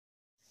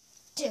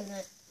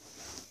Donut.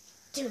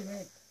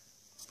 Donut.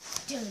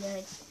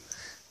 Donut.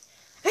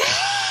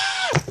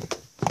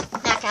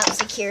 Knock out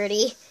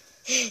security.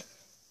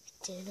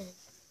 Donut.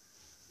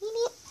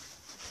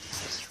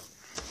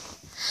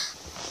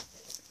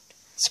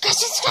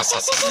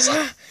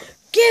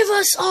 Give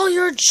us all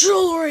your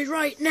jewelry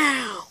right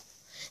now,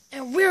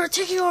 and we're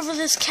taking over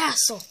this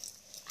castle.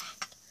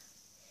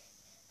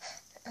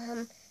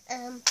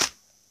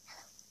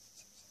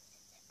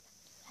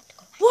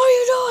 What are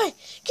you doing?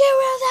 Get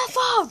rid of that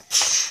phone.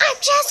 I'm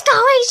just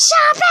going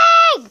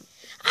shopping.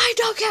 I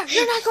don't care.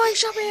 You're not going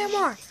shopping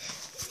anymore.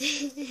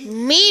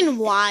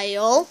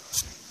 Meanwhile,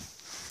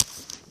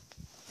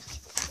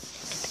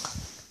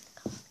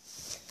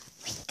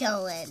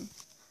 going.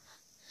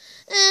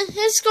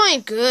 It's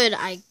going good,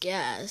 I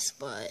guess,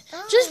 but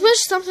just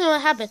wish something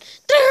would happen.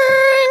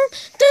 Ding!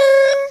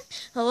 Ding!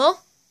 Hello?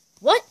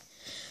 What?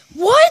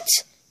 What?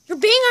 You're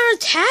being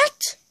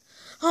attacked?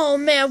 Oh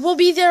man, we'll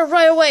be there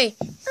right away.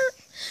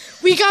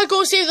 We gotta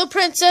go save the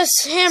Princess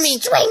Hammy.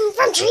 Swing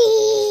from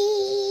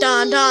tree.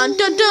 Dun dun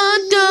dun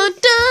dun dun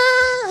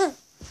dun.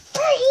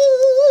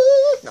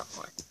 No.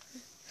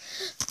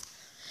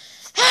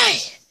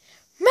 Hey,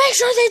 make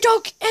sure they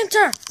don't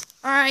enter.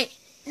 All right.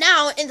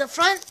 Now, in the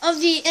front of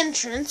the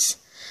entrance,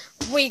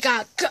 we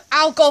got...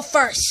 I'll go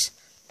first.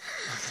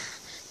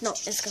 No,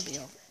 it's going to be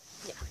over.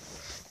 Yeah.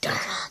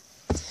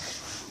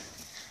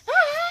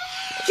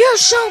 You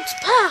shall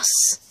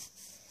pass.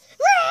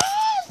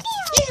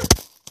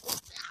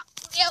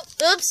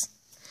 Oops.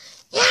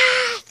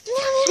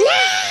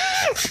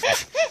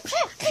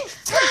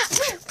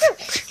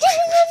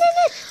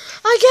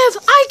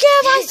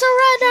 I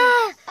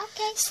surrender.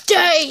 Okay.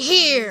 Stay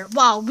here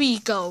while we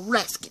go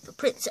rescue the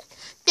princess.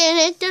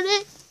 Attack!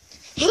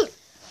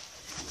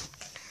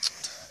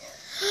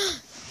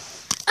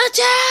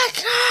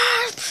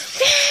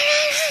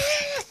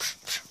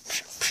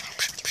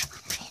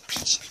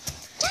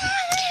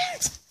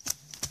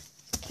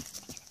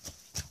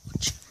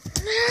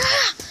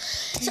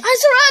 I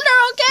surrender.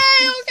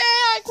 Okay,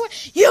 I quit.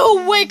 You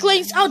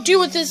weaklings! I'll deal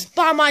with this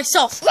by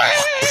myself.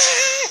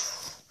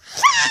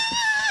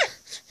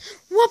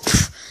 Whoop!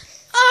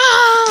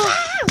 Oh!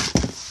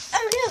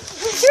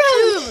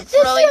 The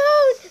throne!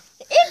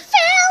 It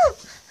fell!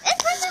 It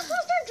was supposed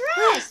to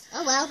dress!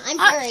 Oh well, I'm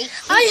sorry.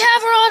 I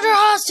have her under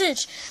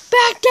hostage!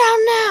 Back down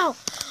now!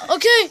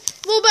 Okay,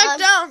 we'll back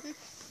down.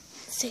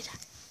 Say that.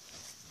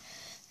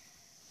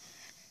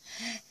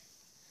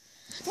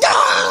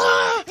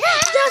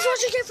 That's what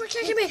you get for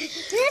kicking me!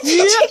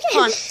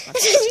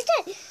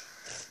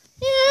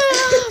 Yeah.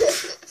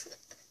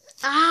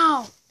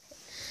 Ow.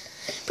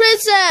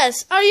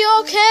 Princess, are you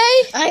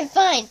okay? I'm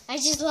fine. I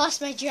just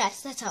lost my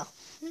dress, that's all.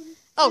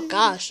 Oh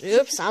gosh,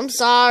 oops, I'm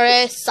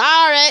sorry.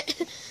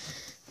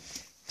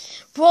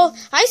 Well,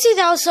 I see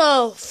that was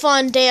a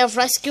fun day of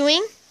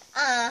rescuing.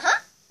 Uh-huh.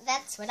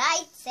 That's what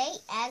I'd say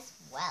as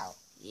well.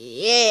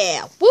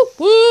 Yeah. Whoop,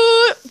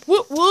 whoop,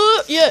 whoop,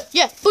 whoop. Yeah.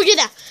 Boogie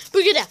down,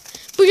 boogie down,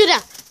 boogie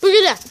down,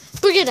 boogie down,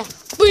 boogie down,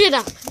 boogie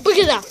down,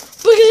 boogie down,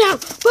 boogie down,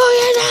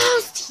 boogie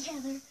down.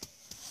 Together.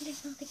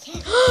 There's not the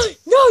cat.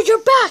 No, you're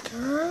back.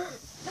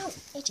 No,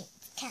 AJ,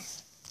 cat.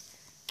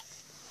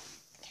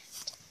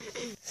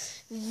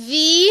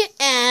 The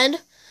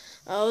end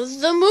of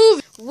the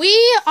movie.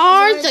 We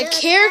are the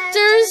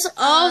characters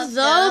of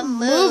the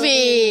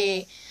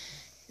movie.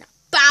 Now,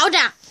 bow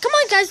down. Come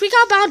on, guys. We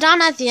gotta bow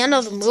down at the end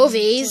of the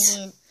movies.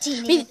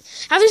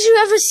 Haven't you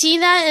ever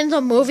seen that in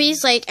the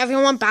movies? Like,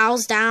 everyone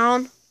bows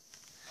down.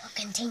 We'll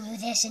continue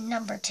this in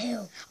number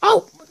 2.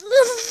 Oh,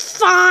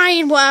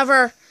 fine.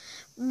 Whatever.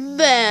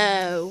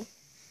 Bow.